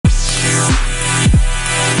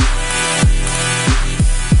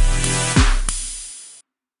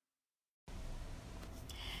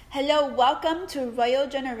So, welcome to Royal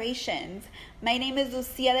Generations. My name is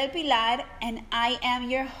Lucia del Pilar, and I am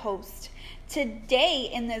your host. Today,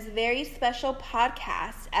 in this very special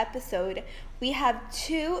podcast episode, we have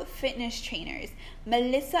two fitness trainers,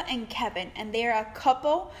 Melissa and Kevin, and they are a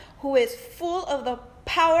couple who is full of the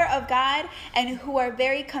power of God and who are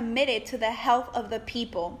very committed to the health of the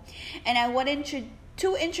people. And I wanted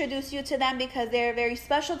to introduce you to them because they're very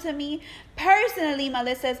special to me. Personally,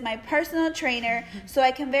 Melissa is my personal trainer, so I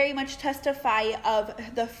can very much testify of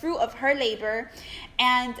the fruit of her labor.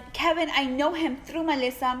 And Kevin, I know him through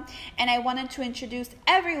Melissa, and I wanted to introduce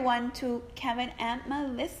everyone to Kevin and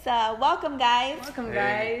Melissa. Welcome, guys. Welcome,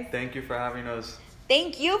 guys. Thank you for having us.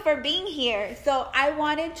 Thank you for being here. So I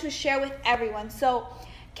wanted to share with everyone. So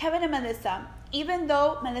Kevin and Melissa, even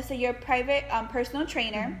though, Melissa, you're a private personal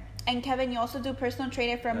trainer, and Kevin, you also do personal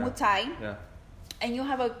training for Muay Thai. Yeah. And you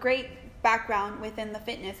have a great background within the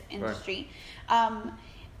fitness industry. Right.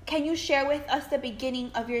 Can you share with us the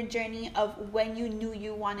beginning of your journey of when you knew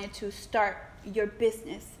you wanted to start your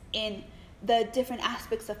business in the different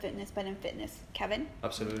aspects of fitness, but in fitness? Kevin?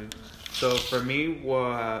 Absolutely. So for me,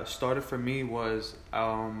 what started for me was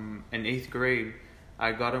in 8th grade,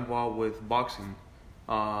 I got involved with boxing.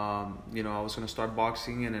 I was going to start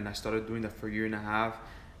boxing, and then I started doing that for a year and a half.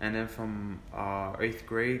 And then from 8th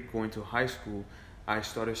grade going to high school, I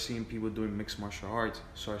started seeing people doing mixed martial arts.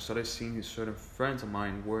 So I started seeing certain friends of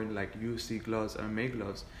mine wearing like UFC gloves, MMA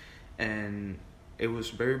gloves. And it was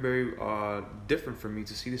very, very different for me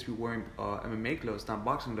to see these people wearing MMA gloves, not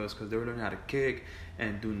boxing gloves, because they were learning how to kick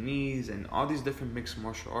and do knees and all these different mixed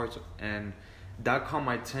martial arts. And that caught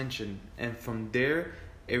my attention. And from there,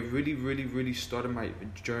 it really, really, really started my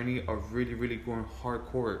journey of really, really going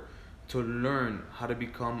hardcore to learn how to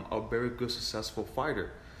become a very good, successful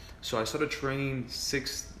fighter. So I started training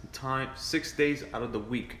 6 days out of the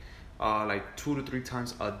week, like 2 to 3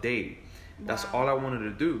 times a day. That's all I wanted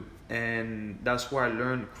to do. And that's where I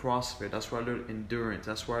learned CrossFit. That's where I learned endurance.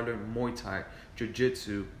 That's where I learned Muay Thai,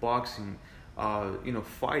 Jiu-Jitsu, boxing,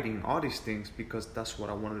 fighting, all these things, because that's what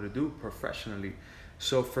I wanted to do professionally.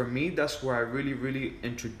 So for me, that's where I really, really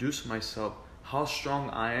introduced myself, how strong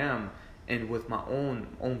I am. And with my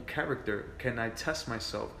own character, can I test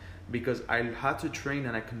myself? Because I had to train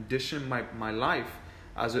and I conditioned my life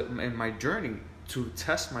in my journey to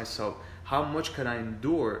test myself. How much can I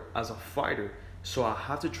endure as a fighter? So I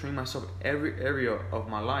had to train myself every area of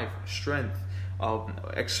my life: strength,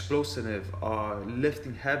 explosive,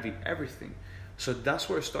 lifting heavy, everything. So that's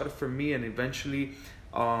where it started for me. And eventually,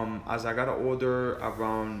 as I got older,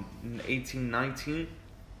 around 18, 19,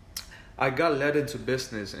 I got led into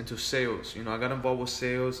business, into sales. I got involved with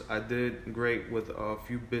sales. I did great with a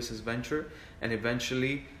few business venture, and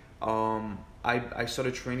eventually, I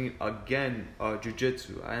started training again,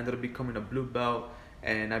 jiu-jitsu. I ended up becoming a blue belt,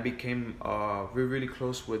 and I became really, really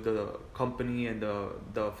close with the company and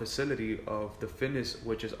the facility of the fitness,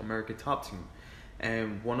 which is American Top Team.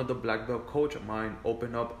 And one of the black belt coach of mine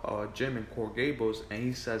opened up a gym in Coral Gables, and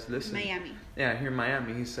he says, "Listen, Miami." Yeah, here in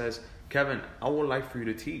Miami. He says, "Kevin, I would like for you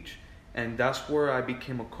to teach." And that's where I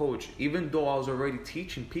became a coach. Even though I was already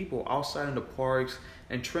teaching people outside in the parks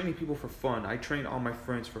and training people for fun. I trained all my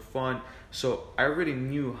friends for fun. So I already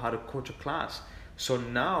knew how to coach a class. So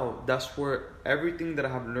now that's where everything that I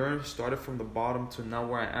have learned started from the bottom to now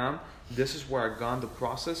where I am. This is where I got the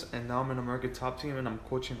process. And now I'm in American Top Team, and I'm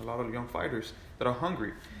coaching a lot of young fighters that are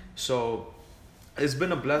hungry. So it's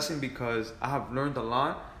been a blessing because I have learned a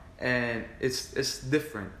lot. And it's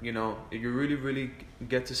different, You really, really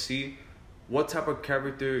get to see what type of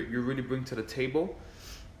character you really bring to the table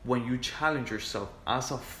when you challenge yourself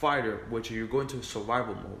as a fighter, which you're going to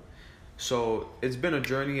survival mode. So it's been a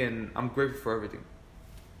journey, and I'm grateful for everything.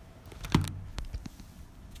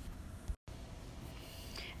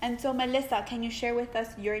 And so, Melissa, can you share with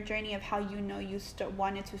us your journey of how you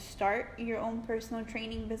wanted to start your own personal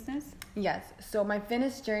training business? Yes. So my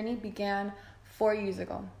fitness journey began 4 years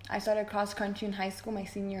ago. I started cross country in high school, my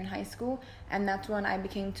senior in high school, and that's when I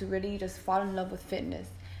became to really just fall in love with fitness.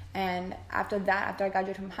 And after that, after I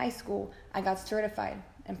graduated from high school, I got certified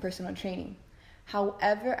in personal training.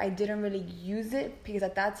 However, I didn't really use it because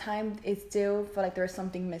at that time, it still felt like there was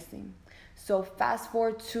something missing. So fast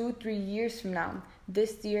forward 2-3 years from now,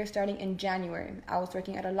 this year, starting in January, I was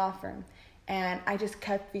working at a law firm. And I just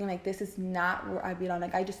kept feeling like this is not where I belong.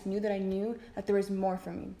 Like I just knew that there was more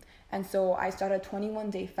for me. And so I started a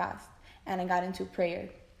 21-day fast, and I got into prayer.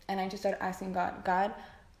 And I just started asking God,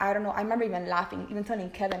 I don't know. I remember even laughing, even telling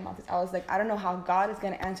Kevin about this. I was like, I don't know how God is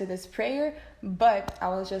going to answer this prayer, but I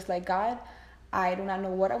was just like, God, I do not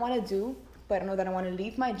know what I want to do, but I know that I want to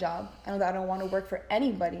leave my job. I know that I don't want to work for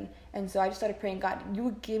anybody. And so I just started praying, God, you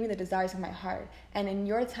would give me the desires of my heart. And in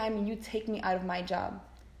your time, you take me out of my job.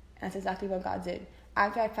 And that's exactly what God did.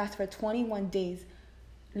 After I fasted for 21 days,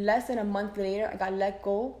 less than a month later, I got let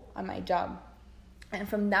go on my job. And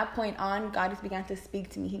from that point on, God just began to speak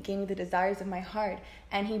to me. He gave me the desires of my heart.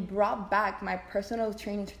 And he brought back my personal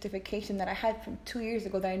training certification that I had from 2 years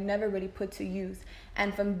ago that I never really put to use.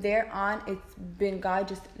 And from there on, it's been God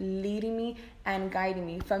just leading me and guiding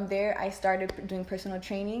me. From there, I started doing personal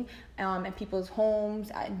training at people's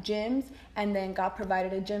homes, at gyms. And then God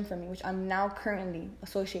provided a gym for me, which I'm now currently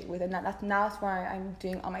associated with. And that's why I'm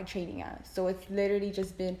doing all my training at. So it's literally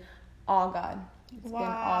just been all God. It's been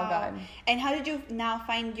all God. And how did you now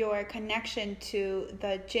find your connection to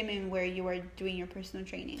the gym and where you were doing your personal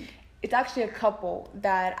training? It's actually a couple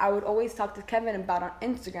that I would always talk to Kevin about on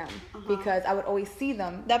Instagram because I would always see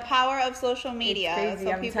them. The power of social media. It's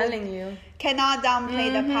crazy, I'm telling you. Cannot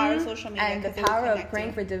downplay the power of social media. And the power of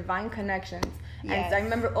praying for divine connections. Yes. And so I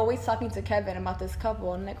remember always talking to Kevin about this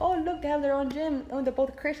couple and like, oh, look, they have their own gym. Oh, they're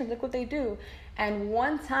both Christians. Look what they do. And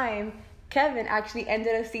one time, Kevin actually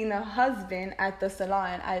ended up seeing the husband at the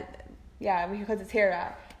salon. Because it's hair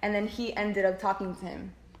out. And then he ended up talking to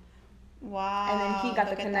him. Wow. And then he got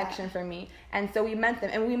the connection for me. And so we met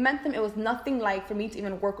them. And we met them. It was nothing like for me to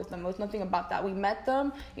even work with them. It was nothing about that. We met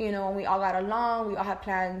them, and we all got along. We all had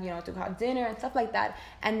planned, to go out dinner and stuff like that.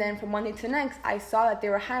 And then from one day to the next, I saw that they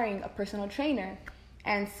were hiring a personal trainer.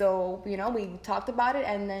 And so, we talked about it.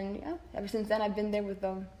 And then, ever since then, I've been there with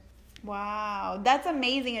them. Wow, that's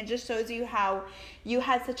amazing. It just shows you how you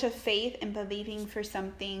had such a faith in believing for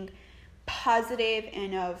something positive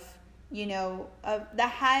and that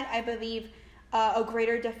had, I believe, a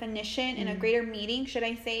greater definition and a greater meaning, should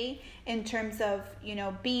I say, in terms of,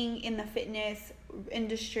 being in the fitness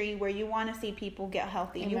industry where you want to see people get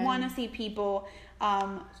healthy. Amen. You want to see people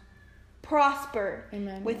prosper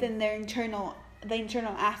Amen. Within the internal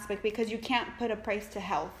aspect, because you can't put a price to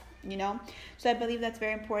health. So I believe that's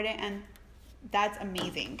very important, and that's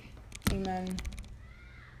amazing. Amen.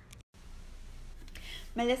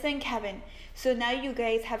 Melissa and Kevin, so now you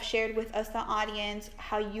guys have shared with us, the audience,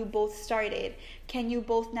 how you both started. Can you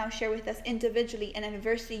both now share with us individually an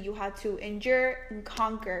adversity you had to endure and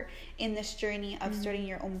conquer in this journey of starting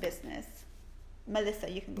your own business?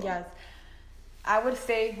 Melissa, you can go. Yes. I would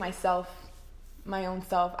say my own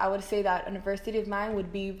self. I would say that an adversity of mine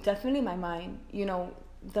would be definitely my mind.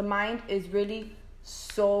 The mind is really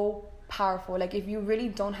so powerful. Like, if you really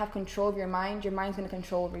don't have control of your mind's going to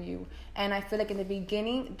control over you. And I feel like in the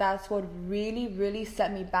beginning, that's what really, really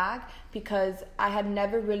set me back, because I had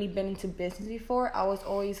never really been into business before. I was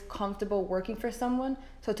always comfortable working for someone.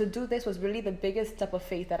 So to do this was really the biggest step of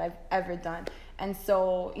faith that I've ever done. And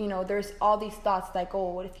so, there's all these thoughts like,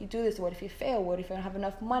 oh, what if you do this? What if you fail? What if you don't have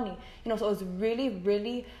enough money? So it was really,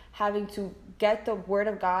 really having to get the word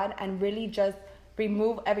of God and really just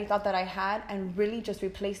remove every thought that I had and really just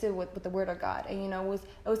replace it with the word of God. And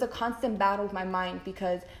it was a constant battle with my mind,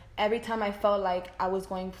 because every time I felt like I was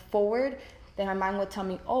going forward, then my mind would tell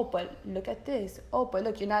me, oh, but look at this. Oh, but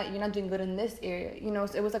look, you're not doing good in this area.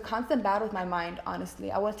 So it was a constant battle with my mind,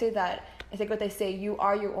 honestly. I would say that it's like what they say, you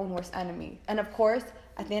are your own worst enemy. And of course,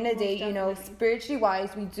 at the end of the day, spiritually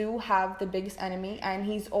wise, we do have the biggest enemy, and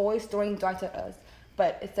he's always throwing darts at us.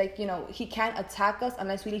 But it's like, he can't attack us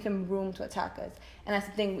unless we leave him room to attack us. And that's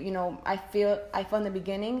the thing, I feel in the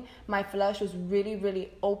beginning, my flesh was really, really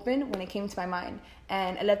open when it came to my mind.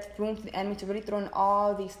 And it left room for the enemy to really throw in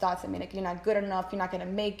all these thoughts at me. Like, you're not good enough, you're not going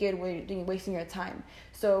to make it, you're wasting your time.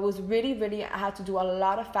 So it was really, really, I had to do a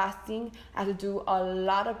lot of fasting. I had to do a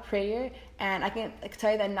lot of prayer. And I can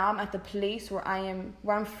tell you that now I'm at the place where I'm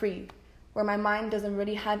free, where my mind doesn't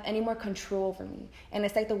really have any more control over me. And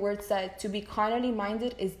it's like the word said, to be carnally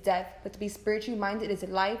minded is death, but to be spiritually minded is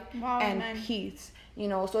life and peace.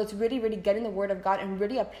 So it's really, really getting the word of God and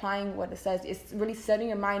really applying what it says. It's really setting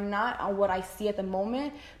your mind not on what I see at the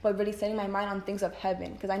moment, but really setting my mind on things of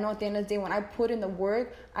heaven. Because I know at the end of the day, when I put in the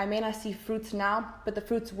word, I may not see fruits now, but the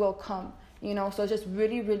fruits will come. So it's just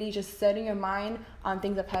really, really just setting your mind on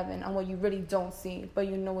things of heaven, on what you really don't see, but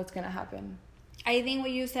what's going to happen. I think what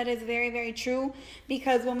you said is very, very true,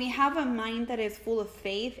 because when we have a mind that is full of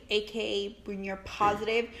faith, aka when you're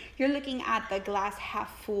positive, you're looking at the glass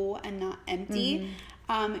half full and not empty.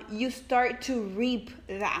 You start to reap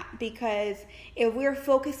that, because if we're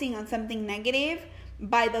focusing on something negative,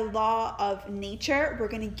 by the law of nature, we're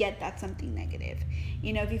going to get that something negative.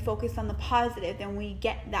 If you focus on the positive, then we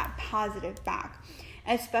get that positive back.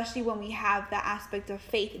 especially when we have that aspect of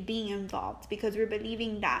faith being involved, because we're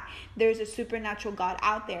believing that there's a supernatural God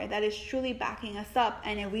out there that is truly backing us up.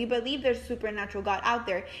 And if we believe there's a supernatural God out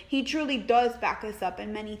there, he truly does back us up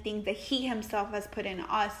in many things that he himself has put in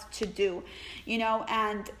us to do,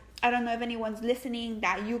 and I don't know if anyone's listening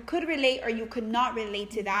that you could relate or you could not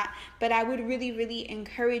relate to that, but I would really, really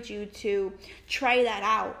encourage you to try that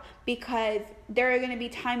out, because there are going to be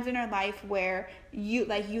times in our life where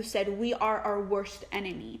like you said, we are our worst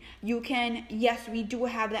enemy. Yes, we do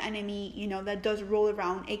have the enemy, that does roll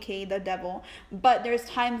around, aka the devil, but there's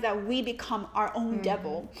times that we become our own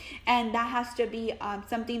devil, and that has to be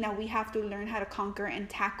something that we have to learn how to conquer and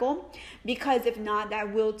tackle, because if not,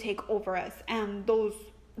 that will take over us, and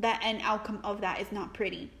that end outcome of that is not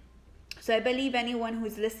pretty. So I believe anyone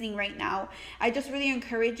who's listening right now, I just really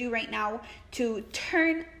encourage you right now to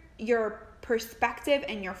turn your perspective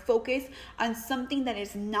and your focus on something that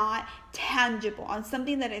is not tangible, on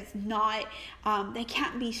something that is not that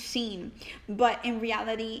can't be seen, but in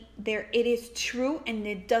reality it is true and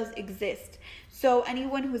it does exist. So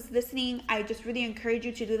anyone who's listening, I just really encourage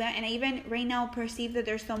you to do that. And I even right now perceive that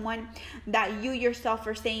there's someone that you yourself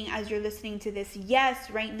are saying as you're listening to this, yes,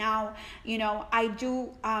 right now, I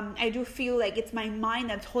do feel like it's my mind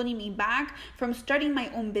that's holding me back from starting my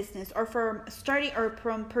own business, or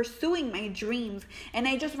from pursuing my dreams. And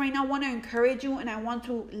I just right now want to encourage you, and I want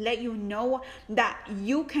to let you know that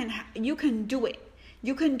you can do it.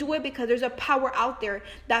 You can do it, because there's a power out there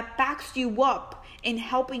that backs you up in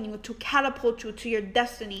helping you to catapult you to your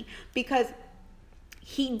destiny, because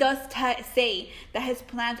he does say that his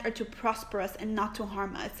plans are to prosper us and not to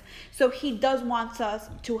harm us. So he does want us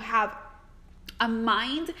to have a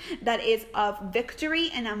mind that is of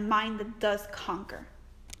victory and a mind that does conquer.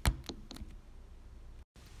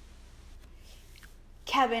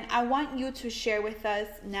 Kevin, I want you to share with us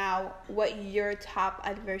now what your top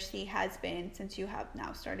adversity has been since you have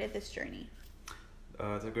now started this journey.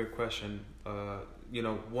 It's a good question.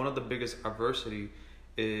 One of the biggest adversity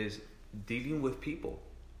is dealing with people.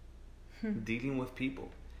 Dealing with people.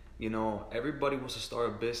 Everybody wants to start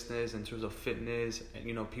a business in terms of fitness,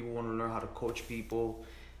 and people want to learn how to coach people.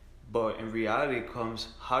 But in reality, it comes,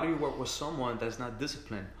 how do you work with someone that's not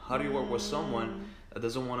disciplined? How do you work with someone that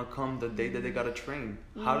doesn't want to come the day that they got to train?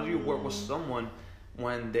 How do you work with someone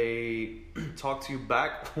when they talk to you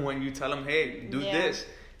back when you tell them, hey, do this?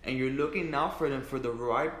 And you're looking out for them for the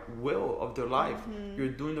right will of their life. You're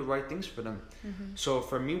doing the right things for them. So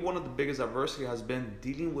for me, one of the biggest adversity has been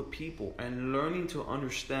dealing with people and learning to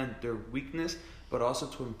understand their weakness, but also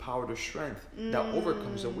to empower their strength that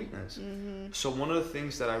overcomes their weakness. So one of the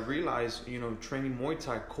things that I realized, training Muay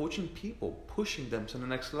Thai, coaching people, pushing them to the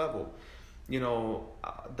next level,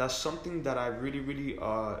 that's something that I really, really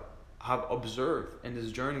have observed in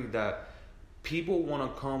this journey, that people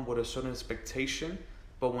want to come with a certain expectation,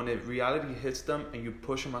 but when reality hits them and you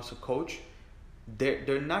push them as a coach,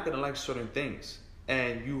 they're not going to like certain things.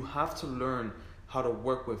 And you have to learn how to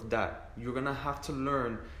work with that. You're going to have to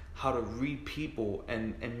learn how to read people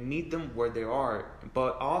and meet them where they are.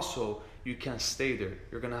 But also, you can't stay there.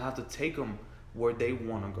 You're going to have to take them where they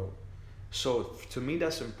want to go. So to me,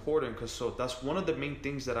 that's important, because that's one of the main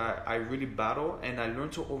things that I really battle. And I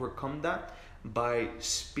learned to overcome that by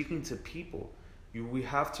speaking to people. We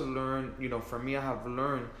have to learn, for me, I have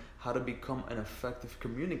learned how to become an effective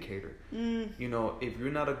communicator. If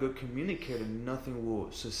you're not a good communicator, nothing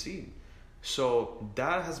will succeed. So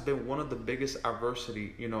that has been one of the biggest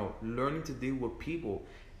adversity, learning to deal with people.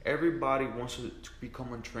 Everybody wants to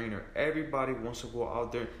become a trainer. Everybody wants to go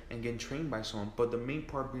out there and get trained by someone. But the main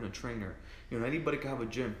part being a trainer, anybody can have a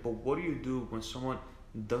gym. But what do you do when someone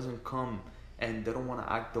doesn't come and they don't want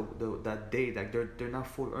to act that day, like they're not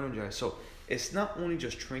fully energized? So it's not only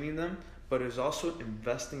just training them, but it's also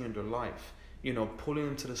investing in their life. Pulling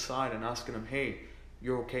them to the side and asking them, hey,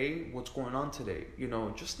 you're okay? What's going on today?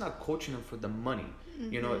 Just not coaching them for the money.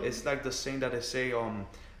 It's like the saying that I say,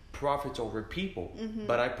 profits over people.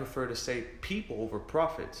 But I prefer to say people over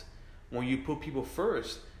profits. When you put people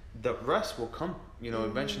first, the rest will come,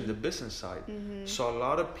 eventually the business side. So a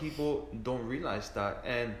lot of people don't realize that.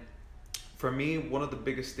 And for me, one of the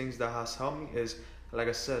biggest things that has helped me is, like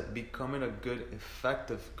I said, becoming a good,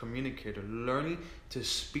 effective communicator, learning to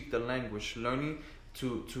speak the language, learning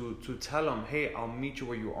to tell them, hey, I'll meet you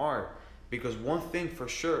where you are. Because one thing for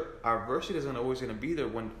sure, adversity isn't always going to be there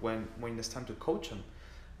when it's time to coach them.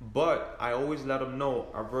 But I always let them know,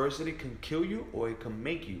 adversity can kill you or it can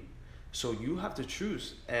make you. So you have to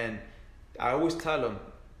choose. And I always tell them,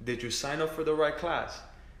 did you sign up for the right class?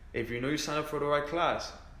 If you know you signed up for the right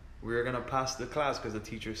class, we're going to pass the class because the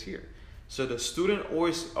teacher's here. So the student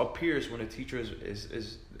always appears when the teacher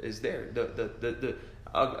is there.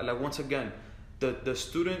 Like once again, the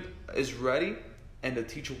student is ready, and the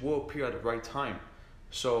teacher will appear at the right time.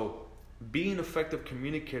 So being an effective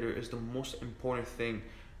communicator is the most important thing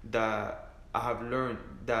that I have learned,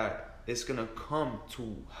 that it's gonna come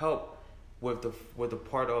to help with the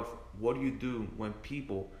part of what do you do when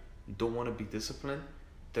people don't want to be disciplined,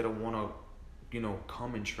 they don't want to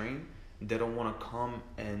come and train, they don't want to come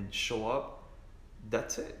and show up.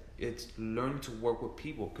 That's it. It's learning to work with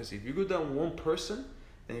people, because if you go down one person,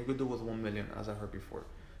 then you could do with 1 million, as I heard before.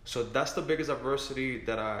 So that's the biggest adversity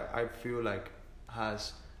that I feel like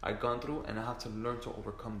I gone through, and I have to learn to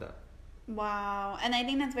overcome that. Wow. And I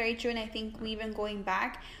think that's very true. And I think even going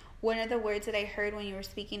back, one of the words that I heard when you were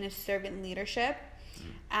speaking is servant leadership.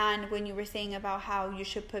 And when you were saying about how you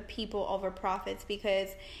should put people over profits, because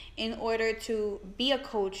in order to be a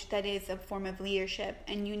coach, that is a form of leadership,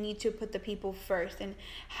 and you need to put the people first and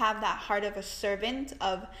have that heart of a servant,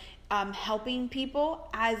 of helping people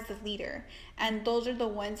as the leader. And those are the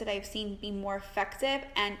ones that I've seen be more effective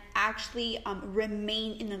and actually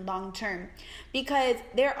remain in the long term. Because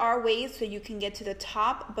there are ways so you can get to the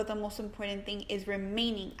top, but the most important thing is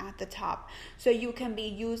remaining at the top, so you can be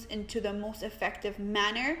used into the most effective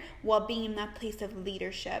manner while being in that place of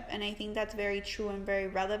leadership. And I think that's very true and very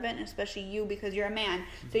relevant, especially you, because you're a man,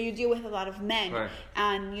 so you deal with a lot of men. Right.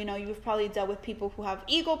 And you've probably dealt with people who have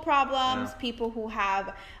ego problems, people who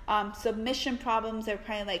have submission problems. They're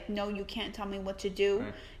probably like, no, you can't tell me what to do.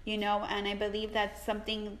 Right. And I believe that's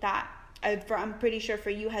something that I'm pretty sure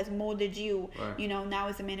for you has molded you, right, now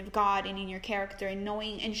as a man of God and in your character, and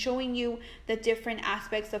knowing and showing you the different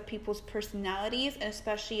aspects of people's personalities, and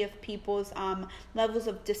especially of people's levels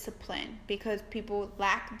of discipline, because people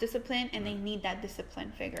lack discipline and they need that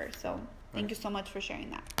discipline figure. So thank you so much for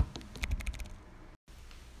sharing that.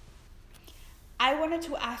 I wanted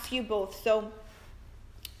to ask you both. So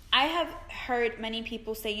I have heard many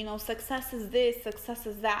people say, success is this, success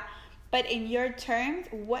is that. But in your terms,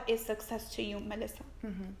 what is success to you, Melissa?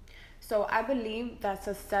 Mm-hmm. So I believe that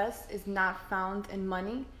success is not found in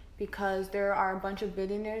money, because there are a bunch of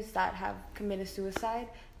billionaires that have committed suicide,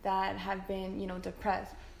 that have been,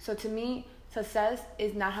 depressed. So to me, success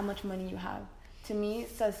is not how much money you have. To me,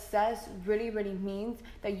 success really, really means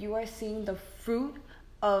that you are seeing the fruit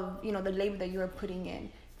of, the labor that you are putting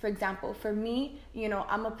in. For example, for me,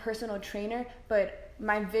 I'm a personal trainer, but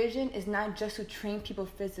my vision is not just to train people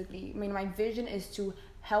physically. My vision is to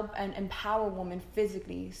help and empower women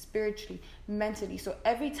physically, spiritually, mentally. So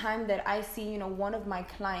every time that I see, one of my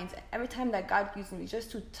clients, every time that God uses me just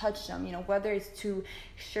to touch them, whether it's to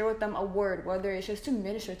share with them a word, whether it's just to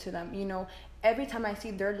minister to them, every time I see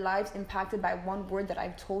their lives impacted by one word that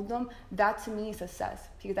I've told them, that to me is success,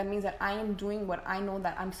 because that means that I am doing what I know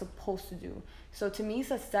that I'm supposed to do. So to me,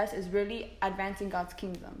 success is really advancing God's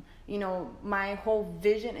kingdom. My whole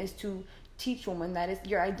vision is to teach women that is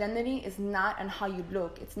your identity is not in how you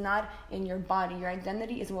look. It's not in your body. Your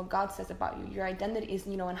identity is in what God says about you. Your identity is,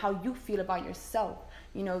 in how you feel about yourself.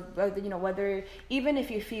 Whether even if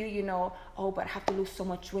you feel, oh, but I have to lose so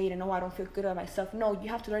much weight, and I don't feel good about myself. No, you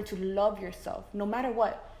have to learn to love yourself no matter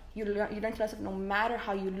what. You learn to love yourself no matter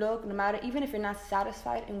how you look, no matter, even if you're not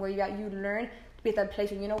satisfied in where you're at, you learn to be at that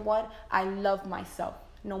place where, I love myself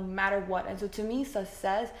no matter what. And so to me,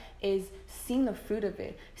 success is seeing the fruit of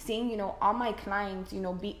it, seeing, all my clients,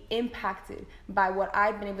 be impacted by what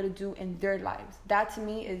I've been able to do in their lives. That to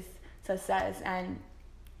me is success. And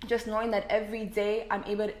just knowing that every day I'm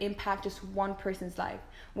able to impact just one person's life,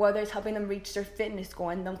 whether it's helping them reach their fitness goal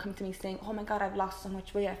and them come to me saying, oh my God, I've lost so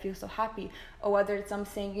much weight, I feel so happy. Or whether it's them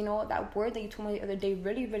saying, that word that you told me the other day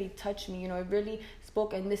really, really touched me, it really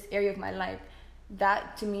spoke in this area of my life.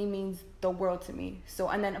 That to me means the world to me. So,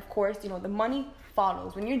 and then of course, the money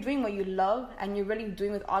follows. When you're doing what you love and you're really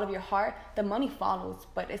doing with all of your heart, the money follows,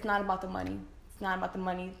 but it's not about the money. It's not about the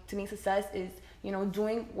money. To me, success is,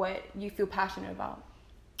 doing what you feel passionate about.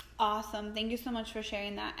 Awesome. Thank you so much for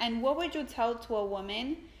sharing that. And what would you tell to a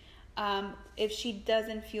woman if she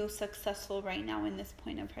doesn't feel successful right now in this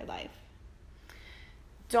point of her life?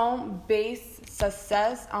 Don't base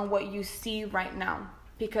success on what you see right now,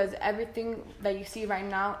 because everything that you see right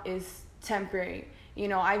now is temporary.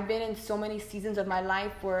 I've been in so many seasons of my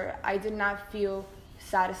life where I did not feel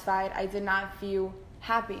satisfied. I did not feel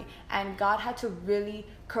happy. And God had to really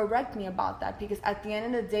correct me about that, because at the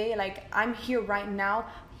end of the day, I'm here right now,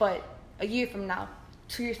 but a year from now,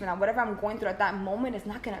 2 years from now, whatever I'm going through at that moment is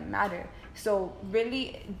not going to matter. So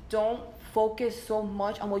really don't focus so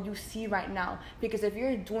much on what you see right now, because if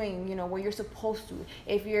you're doing, you know, what you're supposed to,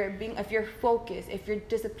 if you're focused, if you're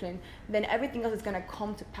disciplined, then everything else is going to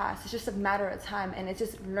come to pass. It's just a matter of time, and it's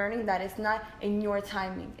just learning that it's not in your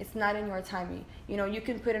timing. It's not in your timing. You know, you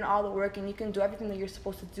can put in all the work and you can do everything that you're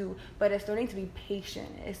supposed to do, but it's learning to be patient.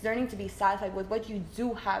 It's learning to be satisfied with what you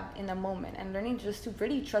do have in the moment, and learning just to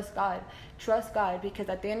really trust God, because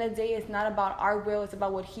at the end of the day, it's not about our will, it's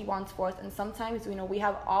about what He wants for us. And sometimes, you know, we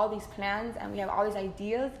have all these plans and we have all these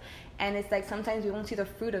ideas, and it's like sometimes we won't see the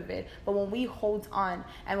fruit of it, but when we hold on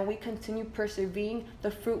and when we continue persevering,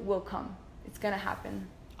 the fruit will come. It's gonna happen.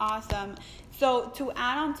 Awesome. So to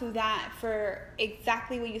add on to that, for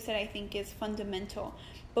exactly what you said, I think is fundamental.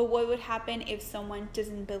 But what would happen if someone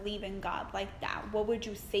doesn't believe in God like that? What would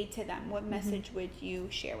you say to them? What message would you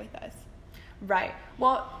share with us? Right.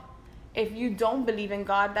 Well, if you don't believe in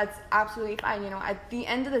God, that's absolutely fine. You know, at the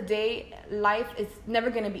end of the day, life is never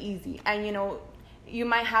going to be easy. And, you know, you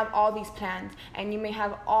might have all these plans and you may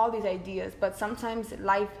have all these ideas, but sometimes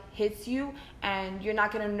life hits you and you're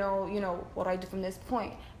not going to know, you know, what do I do from this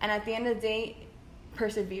point? And at the end of the day,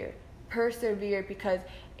 persevere, because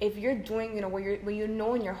if you're doing, you know, what you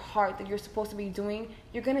know in your heart that you're supposed to be doing,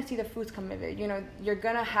 you're going to see the fruits come of it. You know, you're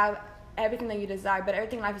going to have everything that you desire, but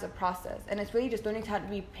everything in life is a process, and it's really just learning how to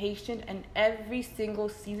be patient in every single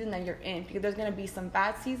season that you're in, because there's going to be some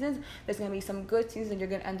bad seasons, there's going to be some good seasons that you're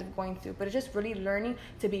going to end up going through, but it's just really learning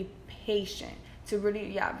to be patient, to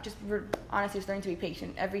really, honestly, just learning to be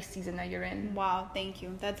patient every season that you're in. Wow, thank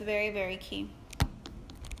you. That's very, very key.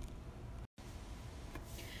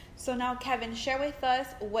 So now, Kevin, share with us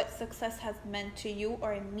what success has meant to you,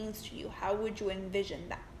 or it means to you. How would you envision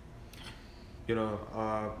that? You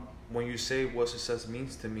know, when you say what success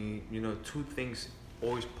means to me, you know, two things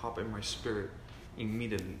always pop in my spirit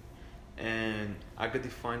immediately. And I could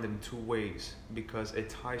define them two ways because it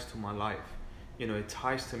ties to my life. You know, it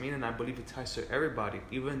ties to me, and I believe it ties to everybody,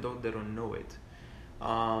 even though they don't know it.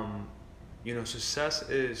 You know, success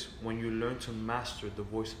is when you learn to master the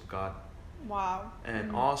voice of God. Wow.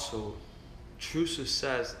 And also, true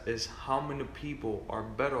success is how many people are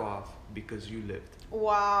better off because you lived.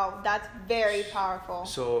 Wow, that's very powerful.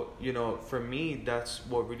 So, you know, for me, that's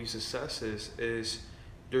what really success is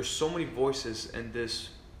there's so many voices in this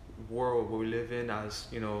world where we live in, as,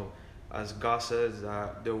 you know, as God says,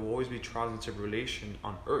 that there will always be trials and tribulation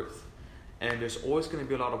on earth. And there's always going to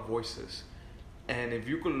be a lot of voices. And if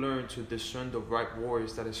you could learn to discern the right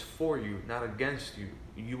voice that is for you, not against you,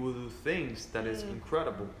 you will do things that is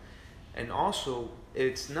incredible. And also,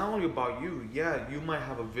 it's not only about you. Yeah, you might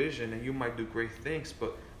have a vision and you might do great things,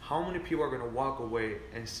 but how many people are going to walk away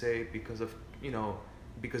and say, because of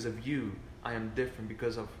you, I am different.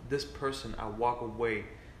 Because of this person, I walk away.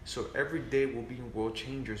 So every day we'll be in world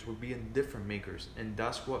changers. We'll be in different makers. And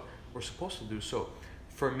that's what we're supposed to do. So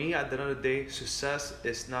for me, at the end of the day, success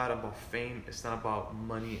is not about fame. It's not about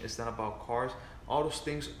money. It's not about cars. All those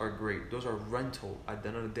things are great. Those are rental at the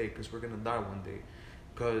end of the day, because we're going to die one day.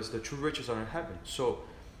 Because the true riches are in heaven. So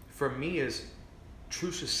for me, is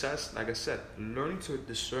true success, like I said, learning to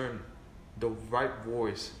discern the right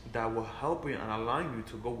voice that will help you and align you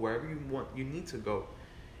to go wherever you need to go.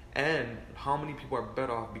 And how many people are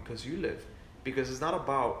better off because you live. Because it's not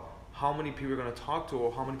about how many people you're going to talk to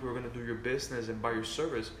or how many people are going to do your business and buy your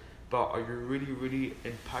service, but are you really, really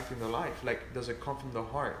impacting their life? Like, does it come from the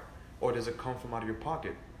heart, or does it come from out of your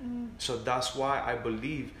pocket? So that's why I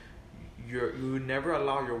believe you never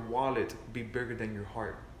allow your wallet to be bigger than your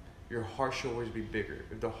heart. Your heart should always be bigger.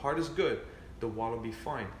 If the heart is good, the wallet will be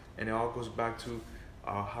fine. And it all goes back to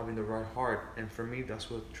having the right heart. And for me, that's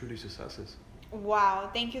what truly success is. Wow,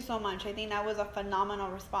 thank you so much. I think that was a phenomenal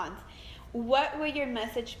response. What would your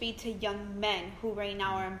message be to young men who right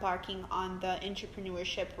now are embarking on the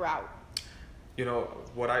entrepreneurship route? You know,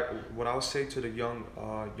 what I would say to the young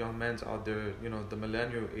men out there, you know, the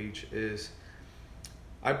millennial age, is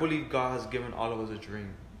I believe God has given all of us a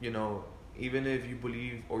dream. You know, even if you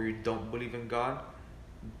believe or you don't believe in God,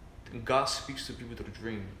 God speaks to people through the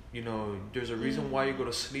dream. You know, there's a reason why you go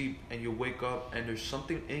to sleep and you wake up and there's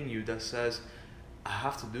something in you that says, I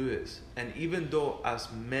have to do this. And even though as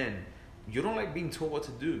men, you don't like being told what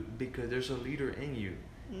to do, because there's a leader in you,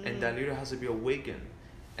 and that leader has to be awakened.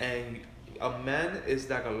 And a man is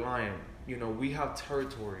like a lion. You know, we have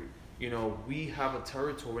territory. You know, we have a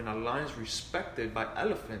territory, and a lion is respected by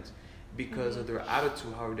elephants because of their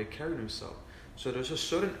attitude, how they carry themselves. So there's a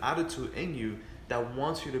certain attitude in you that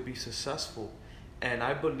wants you to be successful. And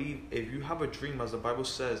I believe if you have a dream, as the Bible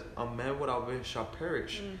says, a man without vision shall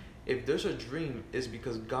perish. If there's a dream, it's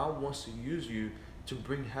because God wants to use you to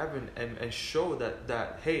bring heaven and show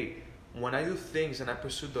that hey, when I do things and I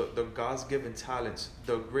pursue the God's given talents,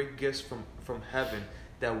 the great gifts from heaven,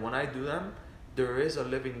 that when I do them, there is a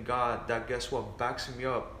living God that, guess what, backs me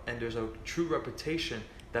up, and there's a true reputation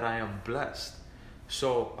that I am blessed.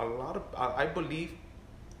 So I believe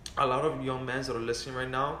a lot of young men that are listening right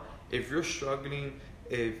now, if you're struggling,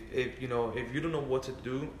 if you don't know what to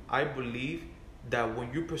do, I believe that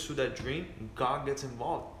when you pursue that dream, God gets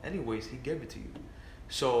involved. Anyways, He gave it to you.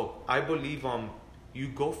 So I believe you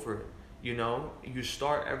go for it. You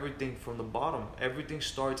start everything from the bottom. Everything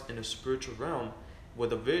starts in the spiritual realm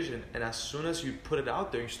with a vision, and as soon as you put it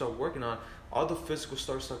out there, you start working on it, all the physical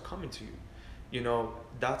start coming to you.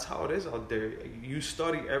 That's how it is out there. You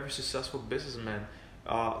study every successful businessman.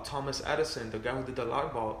 Thomas Edison, the guy who did the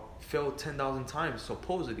light bulb, failed 10,000 times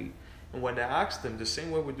supposedly. And when they asked him, the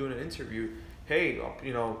same way we're doing an interview, hey,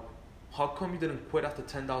 how come you didn't quit after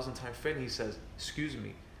 10,000 times failing? He says, excuse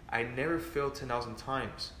me, I never failed 10,000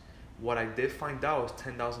 times. What I did find out was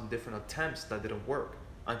 10,000 different attempts that didn't work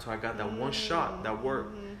until I got that one shot that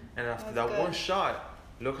worked. And after that one shot,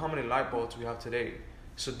 look how many light bulbs we have today.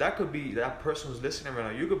 So that could be that person who's listening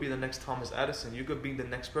right now. You could be the next Thomas Edison. You could be the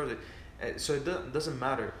next person. So it doesn't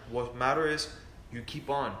matter. What matters is you keep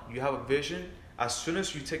on. You have a vision. As soon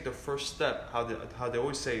as you take the first step, how they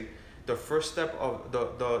always say, the first step of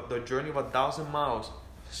the journey of 1,000 miles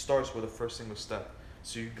starts with the first single step.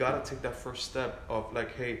 So you gotta take that first step of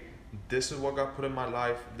like, hey, this is what God put in my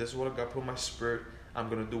life. This is what God put in my spirit. I'm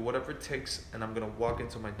gonna do whatever it takes, and I'm gonna walk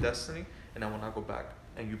into my destiny, and I will not go back.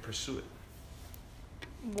 And you pursue it.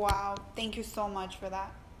 Wow, thank you so much for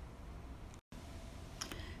that.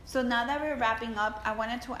 So now that we're wrapping up, I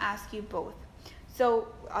wanted to ask you both. So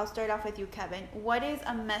I'll start off with you, Kevin. What is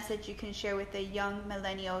a message you can share with the young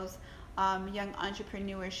millennials, young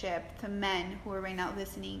entrepreneurship, to men who are right now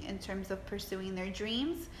listening in terms of pursuing their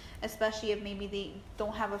dreams, especially if maybe they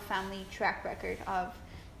don't have a family track record of,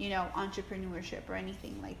 entrepreneurship or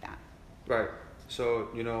anything like that? Right. So,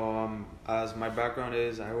 as my background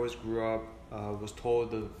is, I always grew up, was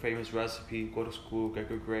told the famous recipe: go to school, get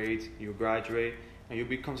good grades, you graduate, and you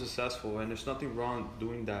become successful. And there's nothing wrong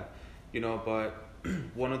doing that, but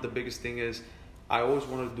one of the biggest thing is I always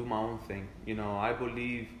wanted to do my own thing. I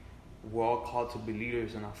believe we're all called to be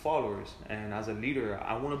leaders and not followers. And as a leader,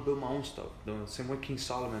 I want to build my own stuff. The same way King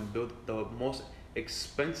Solomon built the most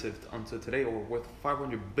expensive until today, or worth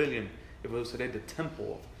 500 billion if it was today, the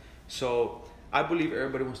temple. So I believe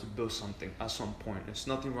everybody wants to build something at some point. There's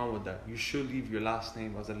nothing wrong with that. You should leave your last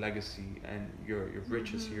name as a legacy, and your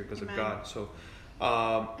riches here because of God. So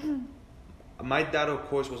my dad, of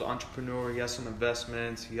course, was an entrepreneur. He has some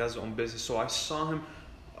investments. He has his own business. So I saw him,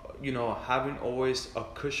 having always a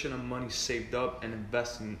cushion of money saved up and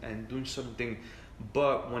investing and doing something.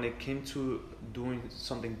 But when it came to doing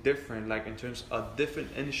something different, like in terms of a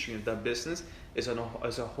different industry in that business, it's a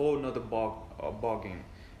whole nother ball game,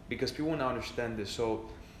 because people now understand this. So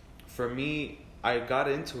for me, I got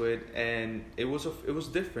into it, and it was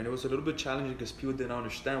different. It was a little bit challenging because people didn't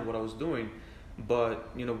understand what I was doing.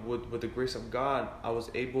 But with the grace of God, I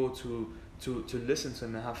was able to listen to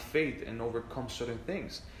Him and have faith and overcome certain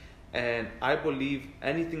things. And I believe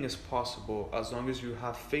anything is possible as long as you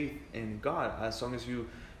have faith in God. As long as you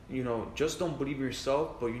just don't believe in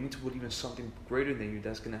yourself, but you need to believe in something greater than you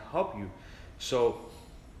that's gonna help you. So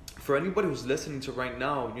for anybody who's listening to right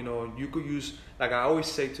now, you could use, like I always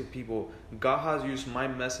say to people, God has used my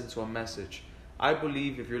message to a message. I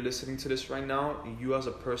believe if you're listening to this right now, you as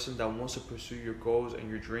a person that wants to pursue your goals and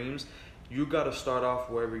your dreams, you got to start off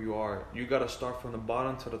wherever you are. You got to start from the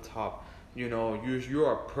bottom to the top. You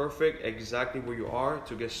are perfect exactly where you are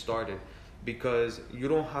to get started, because you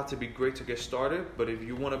don't have to be great to get started, but if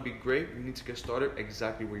you want to be great, you need to get started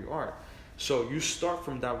exactly where you are. So you start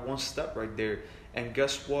from that one step right there, and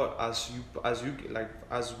guess what? As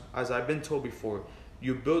I've been told before,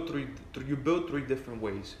 you build three different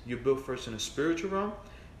ways. You build first in a spiritual realm,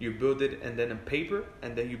 you build it and then in paper,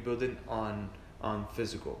 and then you build it on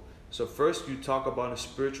physical. So first you talk about a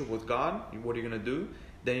spiritual with God, what are you gonna do?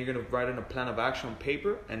 Then you're gonna write in a plan of action on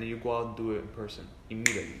paper, and then you go out and do it in person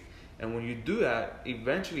immediately. And when you do that,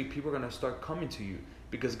 eventually people are gonna start coming to you,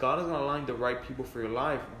 because God is gonna align the right people for your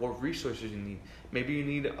life. What resources you need? Maybe you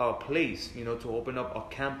need a place, to open up a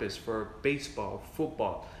campus for baseball,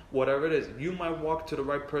 football, whatever it is. You might walk to the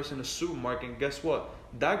right person in the supermarket, and guess what?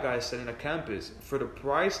 That guy is selling a campus for the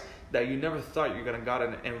price that you never thought you're gonna get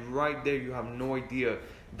it. And right there, you have no idea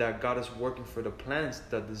that God is working for the plans,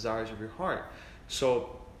 the desires of your heart.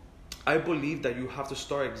 So I believe that you have to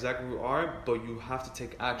start exactly where you are, but you have to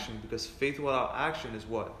take action, because faith without action is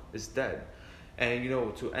what? Is dead. And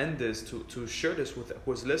to end this, to share this with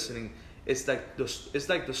who's listening, It's like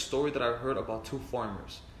the story that I heard about two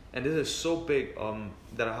farmers, and this is so big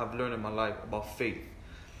that I have learned in my life about faith.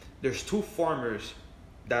 There's two farmers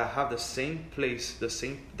that have the same place, the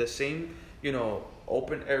same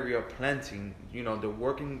open area planting. They're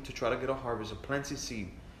working to try to get a harvest, a planting seed.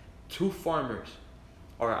 Two farmers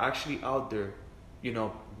are actually out there,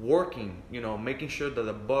 working, making sure that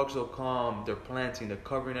the bugs will come. They're planting, they're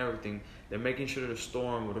covering everything. They're making sure the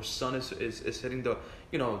storm or the sun is hitting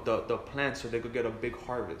the plant so they could get a big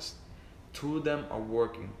harvest. Two of them are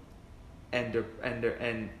working,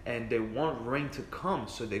 and they want rain to come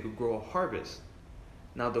so they could grow a harvest.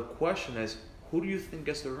 Now the question is, who do you think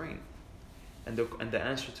gets the rain? And the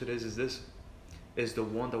answer to this is the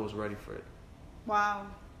one that was ready for it. Wow.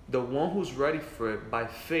 The one who's ready for it by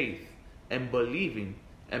faith and believing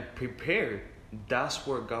and prepared, that's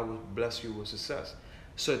where God will bless you with success.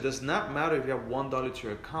 So it does not matter if you have $1 to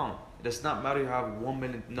your account. It does not matter if you have 1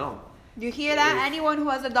 million. No. You hear that? Anyone who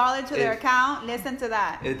has $1 to their account, listen to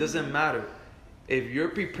that. It doesn't matter. If you're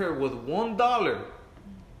prepared with $1,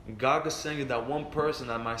 God could send you that one person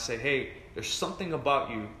that might say, hey, there's something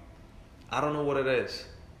about you. I don't know what it is,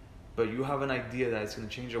 but you have an idea that it's going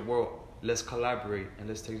to change the world. Let's collaborate and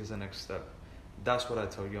let's take this to the next step. That's what I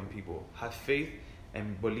tell young people. Have faith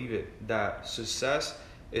and believe it, that success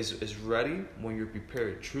is ready when you're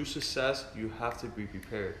prepared. True success, you have to be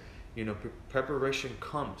prepared. Preparation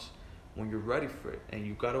comes when you're ready for it, and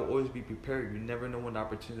you got to always be prepared. You never know when the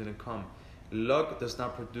opportunity will come. Luck does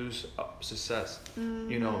not produce success.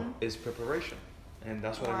 It's preparation. And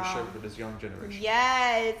that's what I share for this young generation.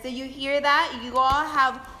 Yes. So you hear that? You all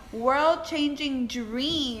have world-changing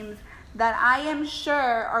dreams that I am sure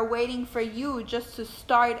are waiting for you just to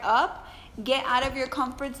start up, get out of your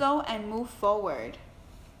comfort zone, and move forward.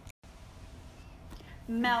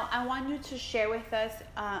 Mel, I want you to share with us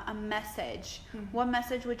a message. What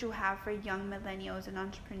message would you have for young millennials and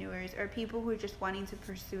entrepreneurs, or people who are just wanting to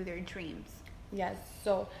pursue their dreams? Yes,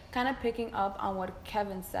 so kind of picking up on what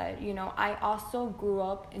Kevin said, I also grew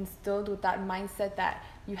up instilled with that mindset that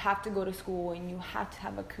you have to go to school and you have to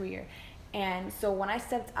have a career. And so when I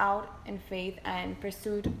stepped out in faith and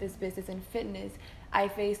pursued this business in fitness, I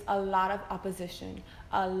faced a lot of opposition.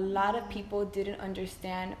 A lot of people didn't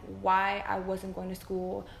understand why I wasn't going to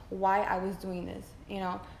school, why I was doing this,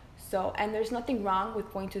 So, and there's nothing wrong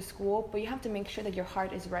with going to school, but you have to make sure that your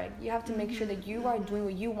heart is right. You have to make sure that you are doing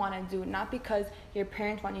what you want to do, not because your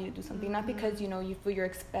parents want you to do something, not because, you feel you're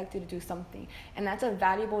expected to do something. And that's a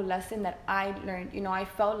valuable lesson that I learned. I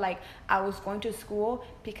felt like I was going to school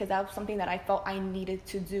because that was something that I felt I needed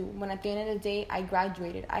to do. When at the end of the day, I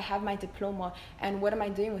graduated, I have my diploma, and what am I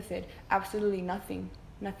doing with it? Absolutely nothing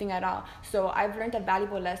at all. So I've learned a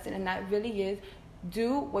valuable lesson, and that really is,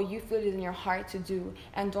 do what you feel is in your heart to do,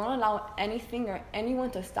 and don't allow anything or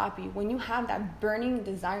anyone to stop you. When you have that burning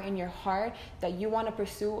desire in your heart that you want to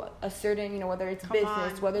pursue a certain, whether it's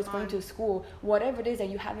business, whether it's going to school, whatever it is that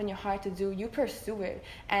you have in your heart to do, you pursue it.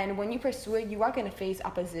 And when you pursue it, you are going to face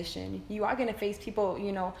opposition. You are going to face people,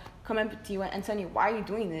 coming up to you and telling you, why are you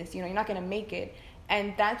doing this? You're not going to make it.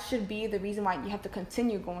 And that should be the reason why you have to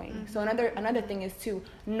continue going. So another thing is to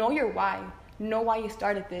know your why. Know why you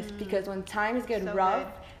started this, because when times get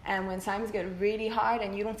rough and when times get really hard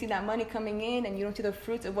and you don't see that money coming in and you don't see the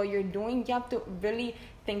fruits of what you're doing, you have to really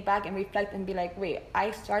think back and reflect and be like, wait,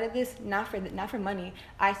 I started this not for money.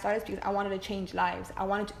 I started this because I wanted to change lives. I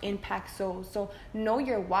wanted to impact souls. So know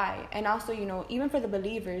your why. And also, even for the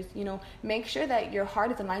believers, make sure that your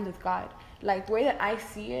heart is aligned with God. Like, the way that I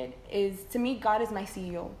see it is, to me, God is my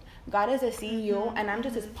CEO. God is a CEO, and I'm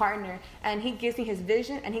just his partner, and he gives me his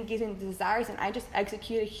vision and he gives me the desires, and I just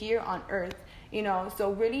execute it here on earth.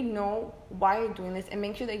 So really know why you're doing this and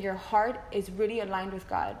make sure that your heart is really aligned with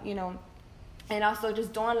God, and also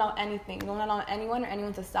just don't allow anyone or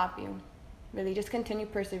anyone to stop you. Really just continue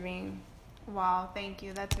persevering. Wow, thank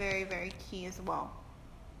you. That's very, very key as well.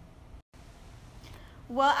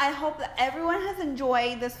 Well, I hope that everyone has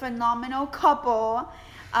enjoyed this phenomenal couple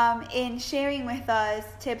in sharing with us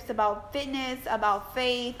tips about fitness, about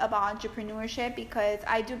faith, about entrepreneurship, because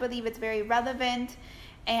I do believe it's very relevant,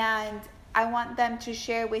 and I want them to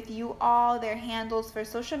share with you all their handles for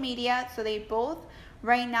social media. So they both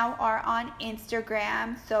right now are on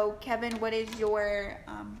Instagram. So Kevin, what is your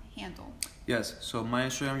handle? Yes, so my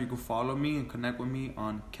Instagram, you can follow me and connect with me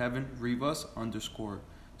on Kevin Rivas _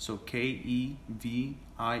 So KEVIN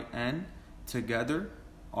together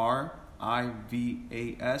RIVAS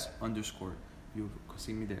 _ You can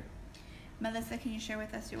see me there. Melissa, can you share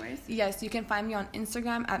with us yours? Yes, you can find me on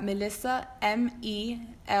Instagram at Melissa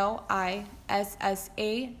MELISSA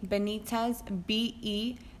Benitez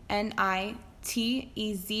BENITEZ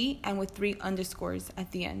TEZ and with 3 underscores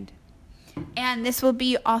at the end. And this will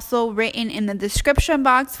be also written in the description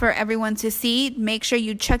box for everyone to see. Make sure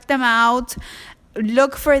you check them out.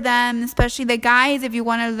 Look for them, especially the guys, if you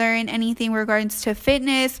want to learn anything regards to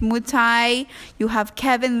fitness, Muay Thai. You have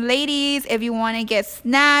Kevin. Ladies, if you want to get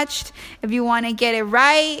snatched, if you want to get it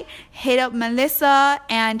right, hit up Melissa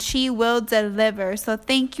and she will deliver. So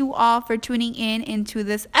thank you all for tuning in into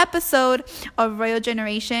this episode of Royal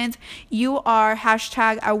Generations. You are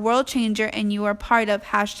 #a world changer and you are part of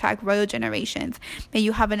 #Royal Generations. May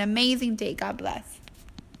you have an amazing day. God bless.